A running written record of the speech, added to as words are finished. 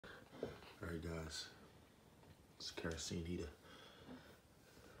It's a kerosene heater.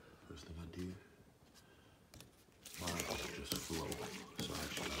 First thing I do, mine just flow. So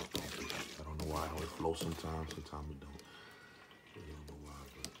actually I don't know why. It flows sometimes it don't. Really don't know why,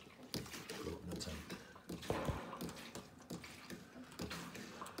 but float in the tank.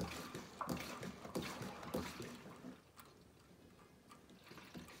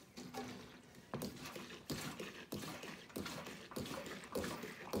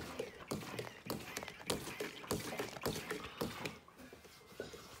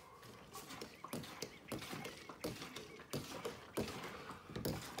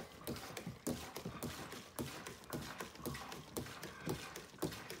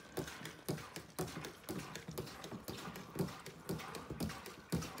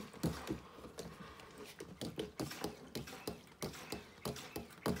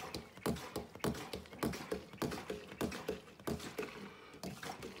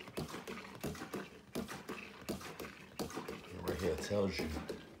 Right here it tells you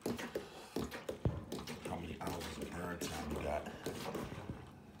how many hours of burn time you got.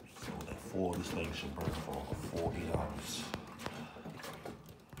 So this thing should burn for over 40 hours.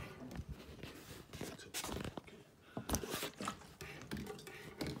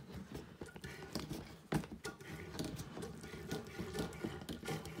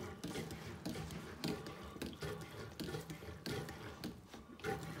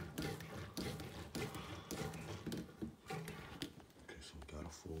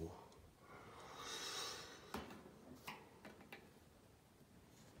 Full.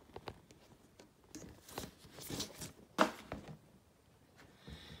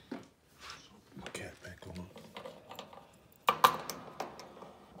 My cap back on.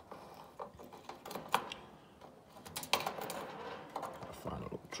 Find a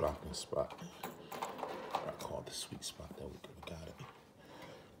little dropping spot. I call the sweet spot. There we go. We got it.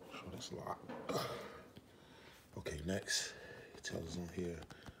 So that's locked. Okay, next. It tells us on here.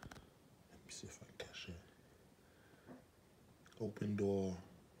 Let me see if I can catch it. Open door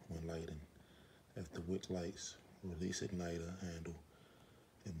when lighting. After wick lights, release igniter handle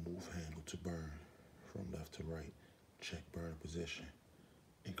and move handle to burn from left to right. Check burn position.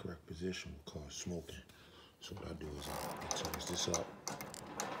 Incorrect position will cause smoking. So what I do is I turn this up.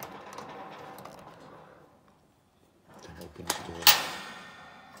 Then open this door.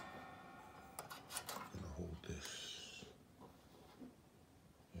 And I hold this.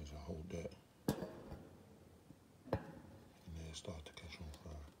 As I hold that. And then it starts to catch on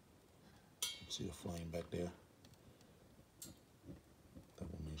fire. See the flame back there?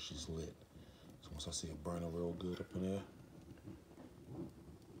 That will mean she's lit. So once I see it burning real good up in there,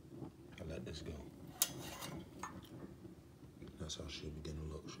 I let this go. That's how she'll begin to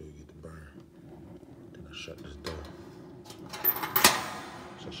look. She'll get the burn. Then I shut this door.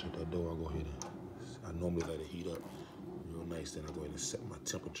 So I shut that door, I go ahead and, I normally let it heat up real nice. Then I go ahead and set my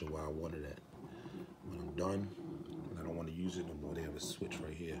temperature where I want it at. When I'm done, and I don't want to use it no more, they have a switch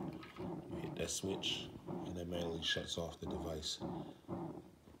right here. You hit that switch, and that manually shuts off the device.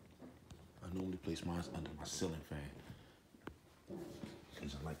 I normally place mine under my ceiling fan,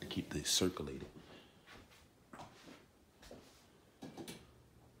 because I like to keep this circulated.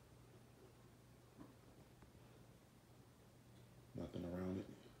 Nothing around it.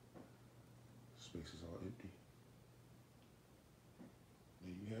 Space is all empty.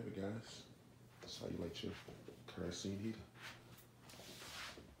 There you have it, guys. That's how you light your kerosene heater.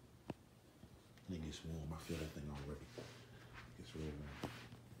 And it gets warm. I feel that thing already. It gets real warm.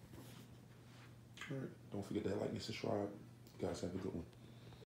 All right. Don't forget to like and subscribe. You guys have a good one.